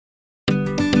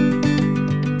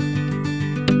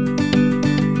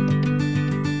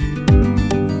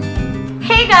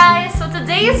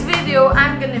today's video,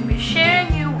 I'm gonna be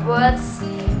sharing you what's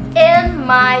in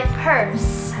my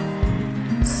purse.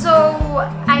 So,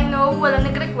 I know wala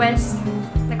nag-request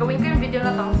na gawin ko yung video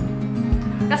na to.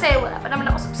 Kasi wala pa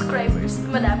naman ako subscribers.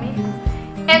 Madami.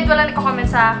 And wala nagko-comment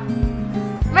sa...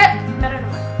 Meron naman.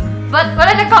 But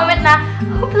wala nag-comment na,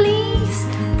 oh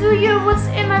please, do your what's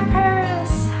in my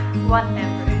purse.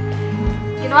 Whatever.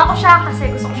 Ginawa ko siya kasi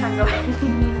gusto ko siyang gawin.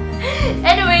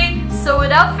 Anyway, so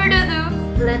without further ado,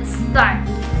 let's start.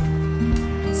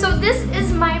 So this is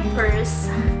my purse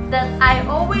that I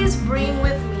always bring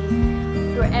with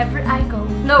me wherever I go.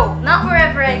 No, not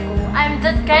wherever I go. I'm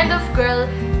that kind of girl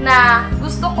na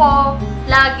gusto ko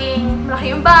laging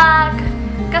malaki yung bag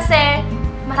kasi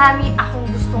marami akong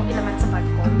gustong ilaman sa bag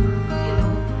ko. You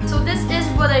know? So this is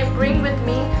what I bring with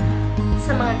me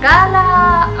sa mga gala,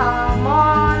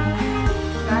 mall.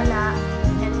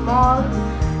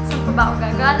 Saan pa ba ako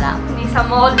gagala? Hindi sa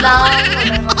mall lang.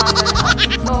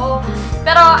 So,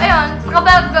 pero, ayun,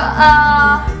 kapag,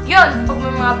 yun, pag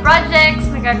may mga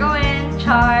projects na gagawin,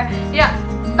 char, yeah,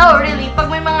 no, really, pag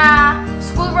may mga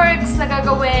schoolworks na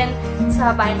gagawin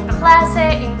sa bahay ng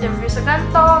kaklase, interview sa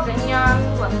ganito, ganyan,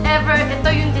 whatever, ito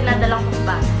yung dinadalang kong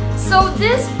bag. So,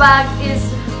 this bag is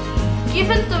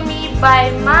given to me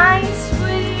by my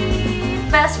sweet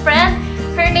best friend.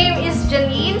 Her name is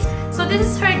Janine. So, this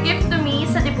is her gift to me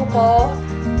sa dibu ko.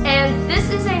 And this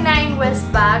is a 9 West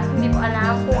bag. Hindi ko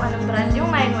alam kung anong brand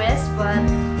yung 9 West, but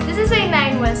this is a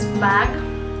 9 West bag.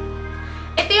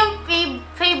 Ito yung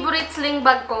favorite sling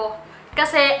bag ko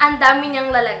kasi ang dami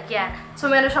niyang lalagyan. So,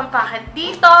 meron siyang pocket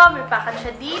dito, may pocket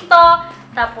siya dito,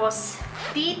 tapos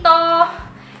dito,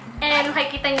 and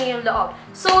makikita niyo yung loob.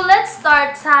 So, let's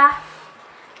start sa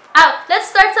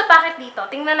pocket dito.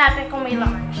 Tingnan natin kung may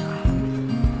laman siya.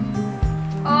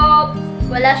 Oh,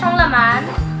 wala siyang laman.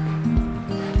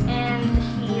 And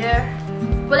here,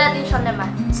 wala din siyang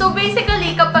laman. So,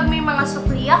 basically, kapag may mga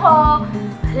supli ako,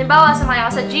 halimbawa, sumakay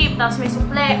ako sa jeep, tapos may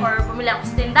supli, or bumili ako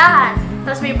sa tindahan,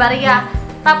 tapos may barya,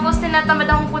 tapos tinatamad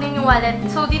akong kunin yung wallet.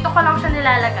 So, dito ko lang siya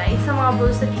nilalagay sa mga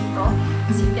bulsa dito.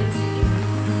 As you can see.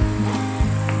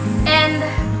 And,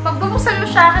 pag bubuksan mo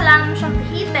siya, kailangan mo siyang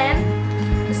pihitin.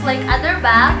 Just like other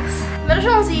bags. Meron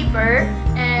siyang zipper.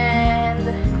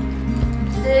 And,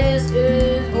 this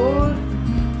is all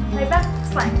my bag looks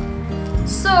like.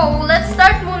 So, let's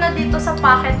start muna dito sa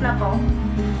pocket na to.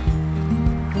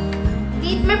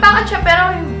 May pocket siya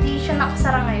pero hindi siya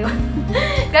nakasara ngayon.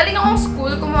 Galing akong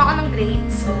school, kumuha ako ng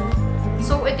grades.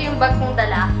 So, ito yung bag kong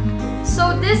dala.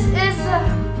 So, this is...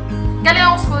 galing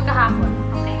akong school kahapon.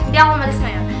 Okay, hindi ako umalis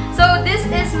ngayon. So, this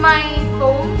is my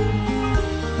phone.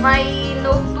 My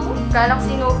Note 2.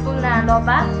 Galaxy Note 2 na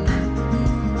lobat.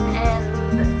 And...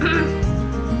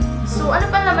 so, ano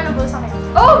pa laman ng bulsa ngayon?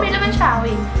 Oh, may laman siya.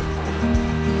 Wait.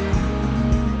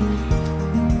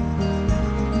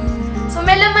 So,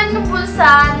 may laman ng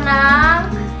bulsa ng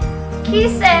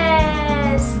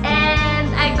kisses. And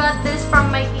I got this from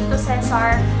my Tito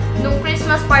Cesar nung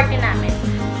Christmas party namin.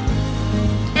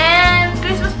 And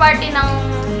Christmas party ng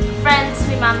friends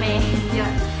ni Mami. Yun.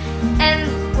 And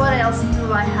what else do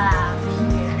I have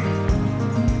here?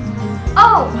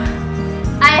 Oh!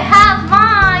 I have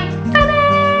my...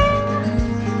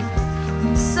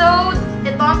 So,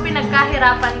 ito ang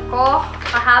pinagkahirapan ko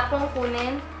kahapong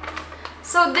kunin.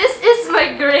 So, this is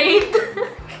my grade.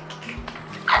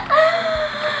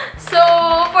 So,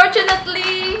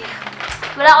 fortunately,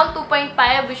 wala akong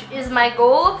 2.5, which is my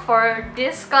goal for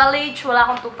this college. Wala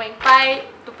akong 2.5.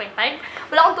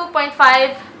 Wala akong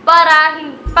 2.5 para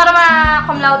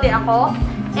ma-cum laude ako.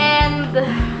 And,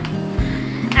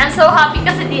 I'm so happy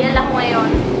kasi DL ako ngayon.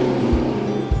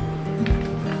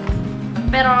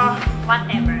 Pero,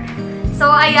 whatever. So,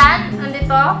 ayan.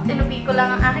 Nandito. Tinupi ko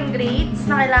lang ang aking grades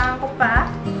na kailangan ko pa.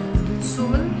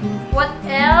 Soon. What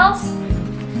else?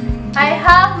 I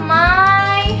have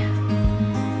my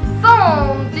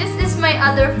phone. This is my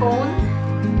other phone.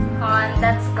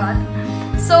 That's good.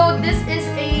 So, this is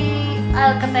a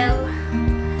Alcatel.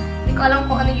 Hindi ko alam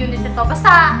kung ano unit ito.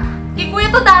 Basta, kay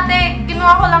kuya to dati.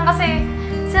 Kinuha ko lang kasi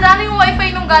sira na yung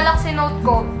wifi ng Galaxy Note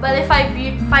ko. Bale, 5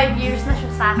 years na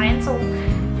siya sa akin. So,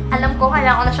 alam ko,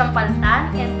 kailangan ko na siyang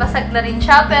palitan. And basag na rin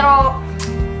siya. Pero,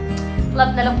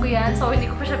 love na love ko yan. So,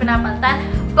 hindi ko pa siya pinapalitan.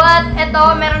 But,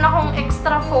 eto, meron akong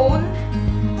extra phone.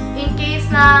 In case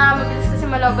na mabilis kasi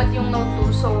malabat yung Note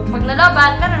 2. So, pag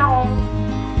nalabat, meron akong,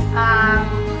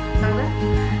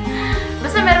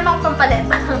 basta meron akong pampalit.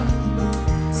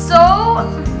 So,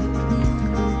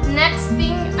 next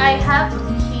thing I have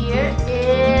here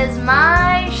is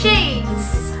my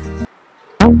shades.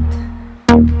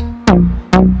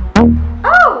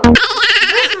 Oh!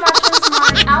 This is Marshall's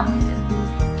Smart outfit.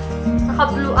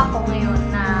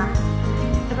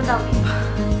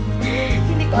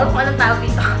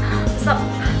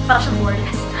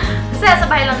 washable-less. Kasi sa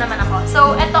bahay lang naman ako. So,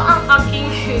 ito ang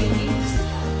aking shades.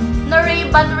 Na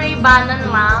Ray-Banan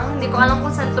lang. Hindi ko alam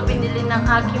kung saan ito binili ng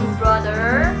aking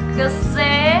brother.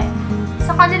 Kasi,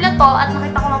 sa kanila to, at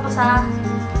nakita ko lang to sa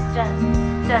dyan,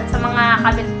 sa mga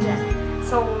cabinet dyan.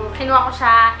 So, kinuha ko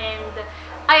siya, and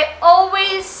I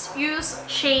always use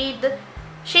shades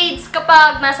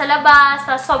kapag nasa labas,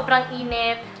 sa sobrang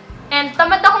init. And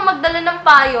tamad akong magdala ng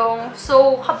payong.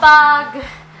 So, kapag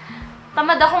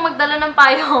tamad akong magdala ng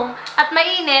payong at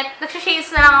mainit, nagsishades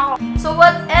na lang ako. So,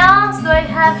 what else do I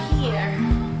have here?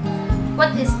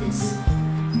 What is this?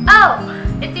 Oh!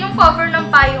 Ito yung cover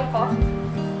ng payong ko.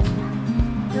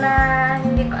 Na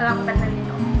hindi ko alam kung ganda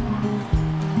nito.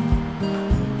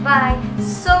 Bye!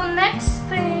 So, next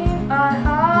thing I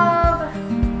have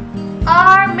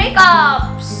are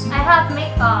makeups! I have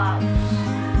makeups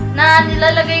na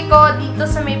nilalagay ko dito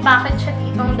sa may package siya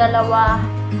ditong dalawa.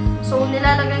 So,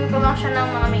 nilalagay ko lang siya ng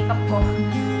mga makeup ko.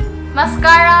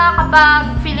 Mascara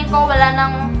kapag feeling ko wala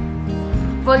ng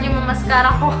volume ng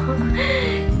mascara ko.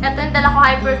 Ito yung dala ko,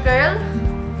 Hyper Curl.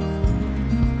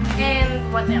 And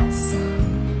what else?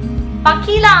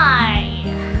 Pangkilay!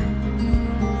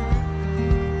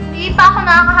 Hindi pa ako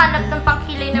nakakahanap ng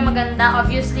pangkilay na maganda.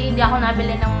 Obviously, hindi ako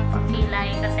nabili ng pangkilay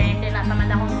kasi tinatamad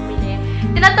akong bumili.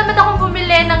 Tinatamad akong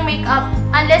bumili ng makeup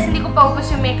unless hindi ko pa ubos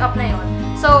yung makeup na yon.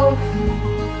 So,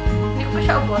 hindi ko pa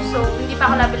siya ubos. So, hindi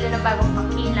pa ako nabili ng bagong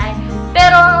pangkilay.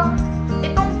 Pero,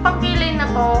 itong pangkilay na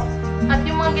to at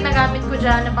yung mga ginagamit ko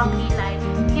dyan na pangkilay,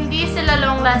 hindi sila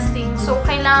long lasting. So,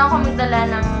 kailangan ko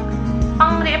magdala ng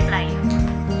pang-reapply.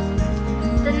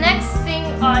 The next thing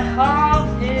I have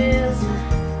is...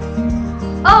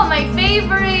 Oh, my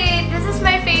favorite! This is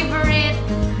my favorite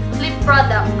lip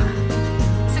product.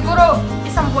 Siguro,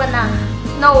 isang buwan na.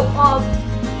 No,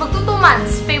 magto 2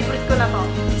 months. Favorite ko na to.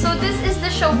 So, this is the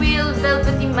Showwheel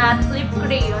Velvety Matte Lip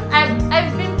Crayon.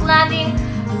 I've been planning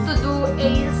to do a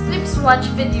lip swatch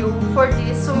video for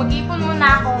this. So, mag-ipon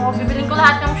muna ako. Bibiling ko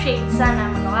lahat yung shades. Sana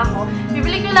magawa ko.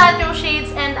 Bibiling ko lahat yung shades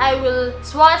and I will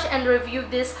swatch and review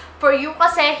this for you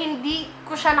kasi hindi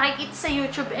ko siya nakikita sa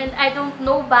YouTube and I don't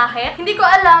know bakit. Hindi ko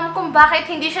alam kung bakit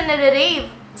hindi siya nire-rave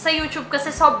sa YouTube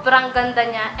kasi sobrang ganda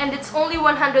niya and it's only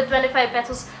 125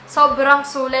 pesos. Sobrang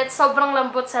sulit, sobrang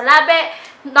lambot sa labi,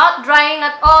 not drying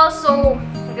at all, so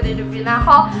nagre-review na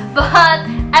ako. But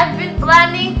I've been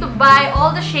planning to buy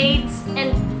all the shades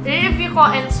and review ko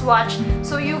and swatch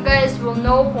so you guys will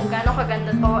know kung gaano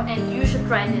kaganda to and you should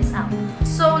try this out.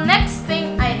 So next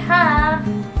thing I have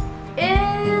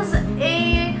is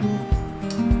a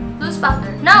loose powder.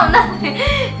 No, nothing.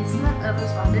 It's not a loose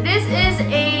powder. This is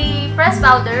a press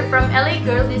powder from LA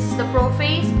Girl. This is the Pro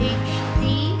Face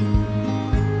HD.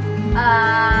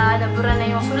 Nabura na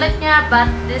yung sulat niya, but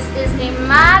this is a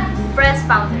matte press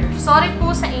powder. Sorry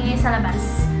po sa ingay sa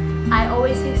labas. I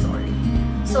always say sorry.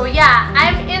 So yeah,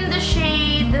 I'm in the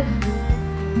shade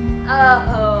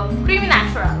Creamy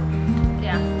Natural.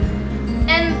 Yeah.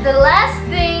 And the last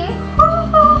thing,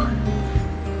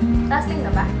 last thing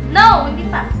na ba? No, hindi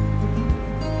pa.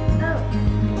 No.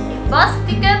 Bus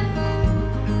ticket.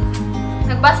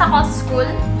 Nagbus ako sa school.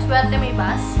 Swerte may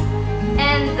bus.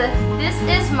 And this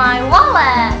is my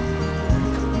wallet.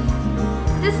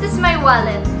 This is my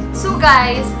wallet. So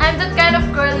guys, I'm that kind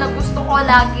of girl na gusto ko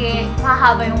lagi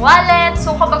mahaba yung wallet.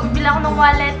 So kapag bibili ako ng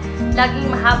wallet, laging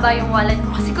mahaba yung wallet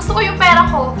ko. Kasi gusto ko yung pera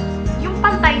ko, yung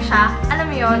pantay siya. Alam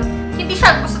mo yun? Hindi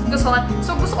siya gusot-gusot.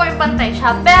 So gusto ko yung pantay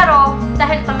siya. Pero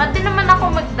dahil tamad din naman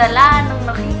ako magdala ng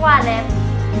malaking wallet,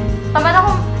 tamad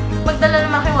ako magdala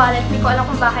ng malaking wallet. Hindi ko alam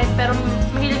kung bakit. Pero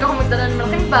mahilig ako magdala ng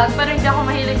malaking bag. Pero hindi ako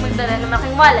mahilig magdala ng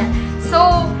malaking wallet.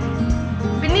 So,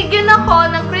 binigyan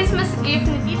ako ng Christmas gift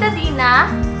ni Tita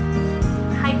Dina.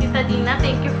 Hi, Tita Dina.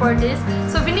 Thank you for this.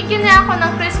 So, binigyan niya ako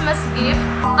ng Christmas gift.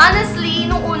 Honestly,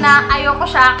 nung una, ayoko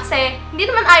siya. Kasi, hindi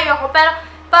naman ayoko. Pero,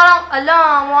 parang,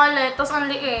 alam, wallet. Tapos, ang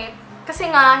liit. Kasi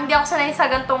nga, hindi ako sanay sa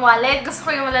gantong wallet. Gusto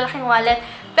ko yung malalaking wallet.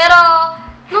 Pero,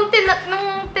 nung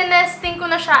tinesting ko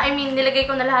na siya, I mean, nilagay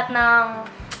ko na lahat ng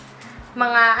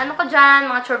mga ano ko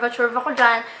dyan, mga churva-churva ko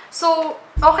dyan. So,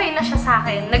 okay na siya sa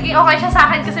akin. Naging okay siya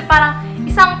sa akin kasi parang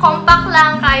isang compact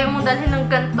lang, kaya mong dalhin ng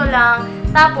ganito lang.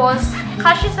 Tapos,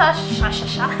 kasya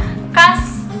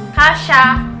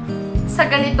sa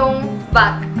ganitong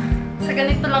bag. Sa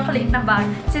ganito lang kaliit na bag.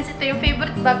 Since ito yung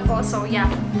favorite bag ko, so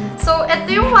yeah. So, ito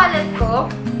yung wallet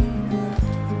ko.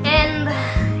 And,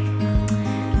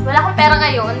 wala akong pera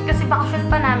ngayon kasi bakasyon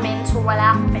pa namin, so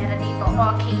wala akong pera dito.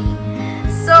 Okay.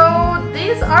 So,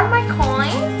 these are my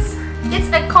coins. It's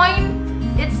a coin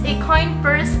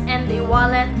purse and a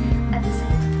wallet at the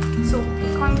same time. So, a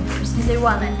coin purse is a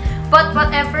wallet. But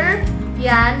whatever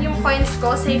Yan, yung coins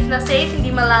ko. Safe na safe, hindi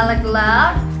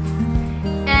malalaglag.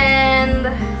 And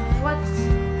what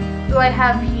do I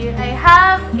have here? I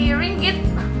have a ringgit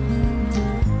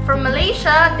from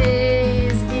Malaysia.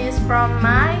 This is from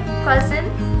my cousin.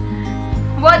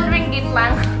 1 ringgit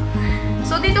lang.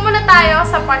 So, dito muna tayo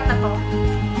sa part na to.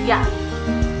 Yeah.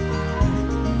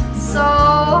 So,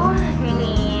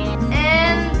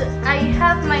 and I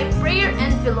have my prayer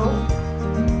envelope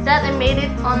that I made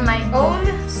it on my own.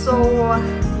 So,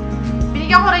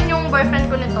 binigyan ko rin yung boyfriend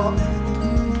ko nito.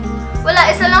 Wala,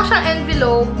 isa lang siyang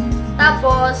envelope.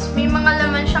 Tapos, may mga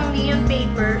laman siyang neon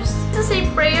papers. It's a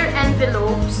prayer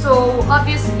envelope. So,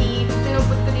 obviously,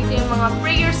 pinuput ko dito yung mga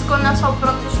prayers ko na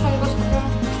sobrang gusto kong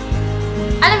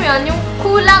alam mo yun, yung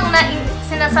kulang na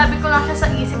sinasabi ko lang siya sa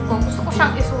isip ko. Gusto ko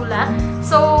siyang isulat.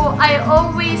 So, I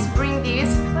always bring this.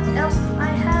 What else do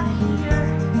I have here?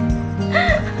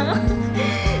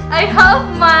 I have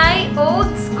my old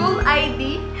school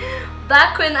ID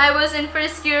back when I was in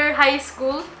first year high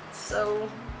school. So,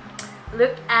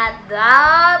 look at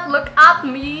that! Look at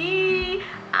me!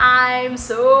 I'm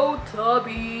so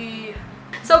tubby!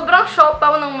 Sobrang shock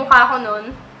ako ng mukha ko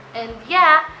nun. And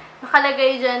yeah,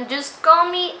 nakalagay dyan, just call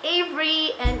me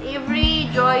Avery, and Avery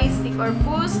Joystick or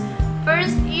Puss.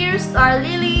 First year, Star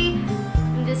Lily.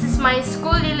 And this is my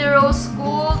school, Lily Rose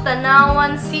School,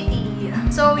 Tanawan City.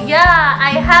 So yeah,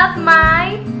 I have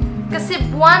my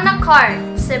Cebuana card.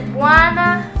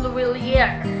 Cebuana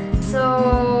Luwilier.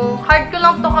 So, card ko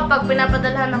lang to kapag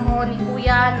pinapadalhan ako ni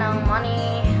Kuya ng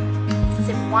money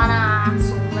sa Cebuana.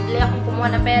 So, madali akong kumuha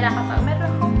ng pera kapag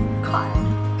meron akong card.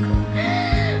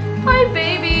 My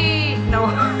baby!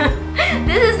 No.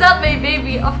 This is not my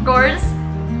baby, of course.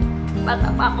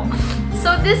 Bata pa ako.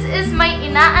 So, this is my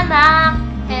inaanak.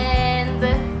 And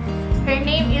her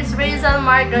name is Razel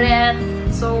Margaret.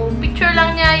 So, picture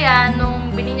lang niya yan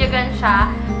nung bininyagan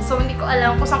siya. So, hindi ko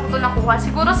alam kung saan ko ito nakuha.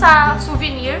 Siguro sa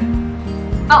souvenir.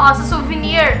 Oo, sa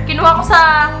souvenir. Kinuha ko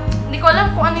sa... Hindi ko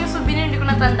alam kung ano yung souvenir, hindi ko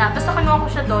natanda. Basta kinuha ko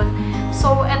siya doon.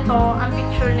 So, ito, ang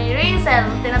picture ni Razel.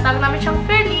 Tinatawag namin siyang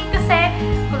Fairly kasi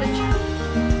kulot siya.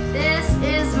 This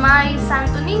is my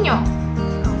Santo Niño.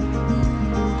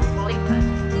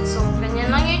 So,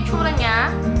 ganyan lang yung itsura niya.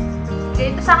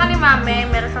 Dito sa akin ni Mame,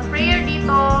 meron siyang prayer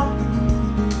dito.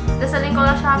 Dasalin ko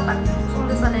lang siya pag gustong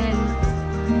dasalin.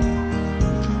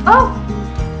 Oh!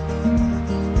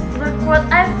 Look what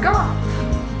I've got!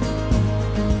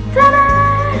 Ta-da!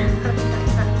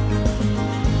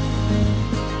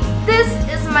 This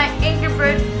is my Angry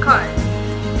Bird card.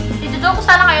 Itudo ko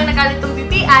sana kayo nagalit tong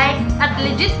BPI at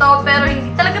legit to, pero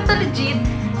hindi talaga to legit.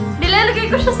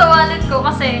 Nilalagay ko siya sa wallet ko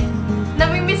kasi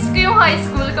namimiss ko yung high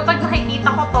school kapag nakikita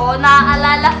ko to.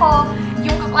 Naaalala ko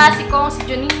yung kaklase kong si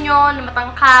Juninho na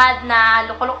matangkad, na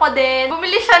loko-loko din.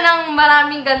 Bumili siya ng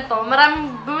maraming ganito.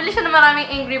 Bumili siya ng maraming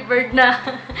Angry Bird na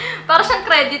para siyang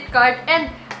credit card. And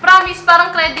promise,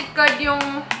 parang credit card yung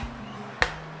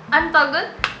ano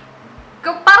tawag?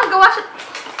 Parang gawa siya...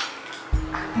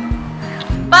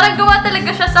 Parang gawa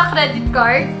talaga siya sa credit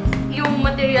card, yung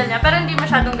material niya. Pero hindi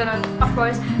masyadong ganun, of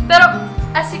course. Pero,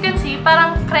 as you can see,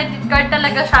 parang credit card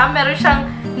talaga siya. Meron siyang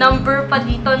number pa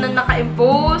dito na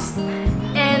naka-impose.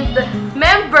 And,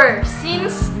 member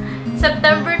since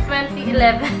September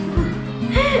 2011.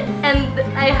 And,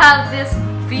 I have this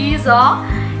Visa.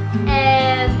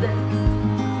 And,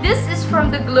 this is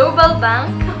from the Global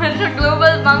Bank. Meron siyang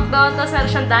Global Bank doon. Tapos meron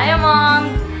siyang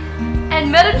diamond. And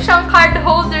meron siyang card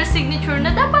holder signature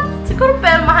na dapat siguro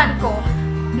permahan ko.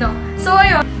 No. So,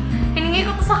 ayun. Hiningi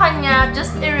ko to sa kanya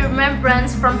just a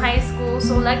remembrance from high school.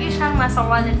 So, lagi siyang nasa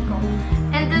wallet ko.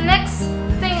 And the next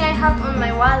thing I have on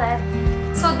my wallet.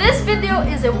 So, this video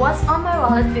is a what's on my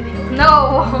wallet video.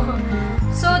 No.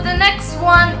 So, the next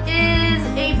one is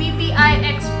a BPI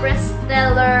Express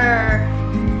Teller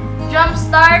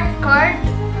Jumpstart card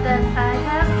that I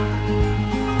have.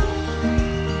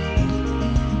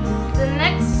 The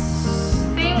next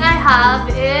thing I have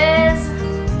is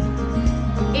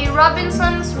a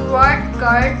Robinson's Reward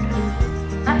card.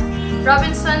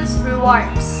 Robinson's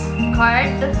Rewards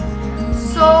card.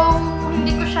 So,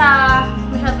 hindi ko siya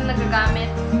masyadong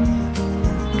nagagamit.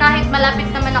 Kahit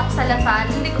malapit naman ako sa Lasal,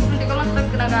 hindi ko lang ito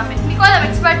ginagamit. Hindi ko alam,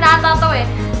 expired na ata ito eh.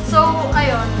 So,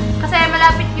 ayun. Kasi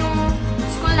malapit yung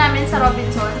school namin sa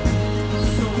Robinson.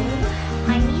 So,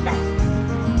 I need that.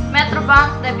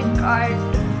 Metrobank debit card.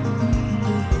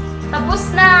 Tapos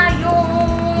na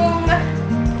yung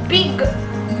big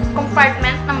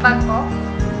compartment ng bag ko.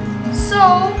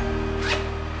 So,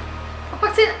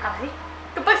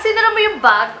 kapag sinara mo yung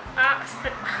bag,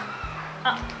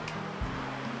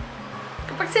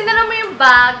 kapag sinara mo yung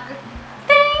bag,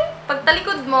 ting!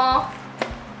 Pagtalikod mo,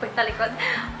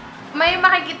 may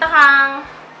makikita kang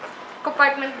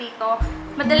compartment dito.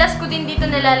 Madalas ko din dito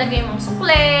nilalagay mga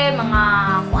sukle, mga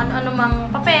kung ano-ano mang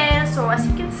papel. So, as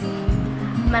you can see,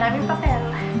 maraming papel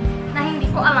na hindi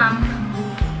ko alam.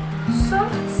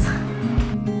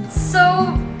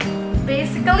 So,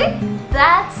 basically,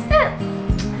 that's it.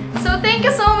 So, thank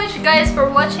you so much guys for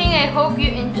watching. I hope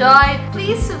you enjoyed.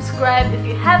 Please subscribe if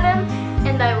you haven't,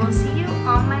 and I will see you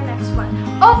on my next one.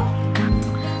 Oh!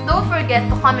 Don't forget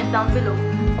to comment down below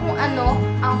kung ano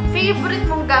ang favorite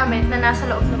mong gamit na nasa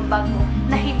loob ng bag mo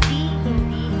na hindi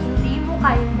mo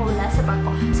kayang mawala sa bag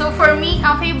ko. So for me,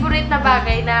 ang favorite na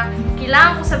bagay na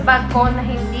kailangan ko sa bag ko na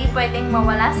hindi pwedeng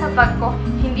mawala sa bag ko,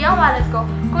 hindi ang wallet ko,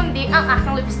 kundi ang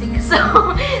aking lipstick. So,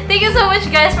 thank you so much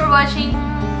guys for watching.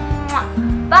 Mwah!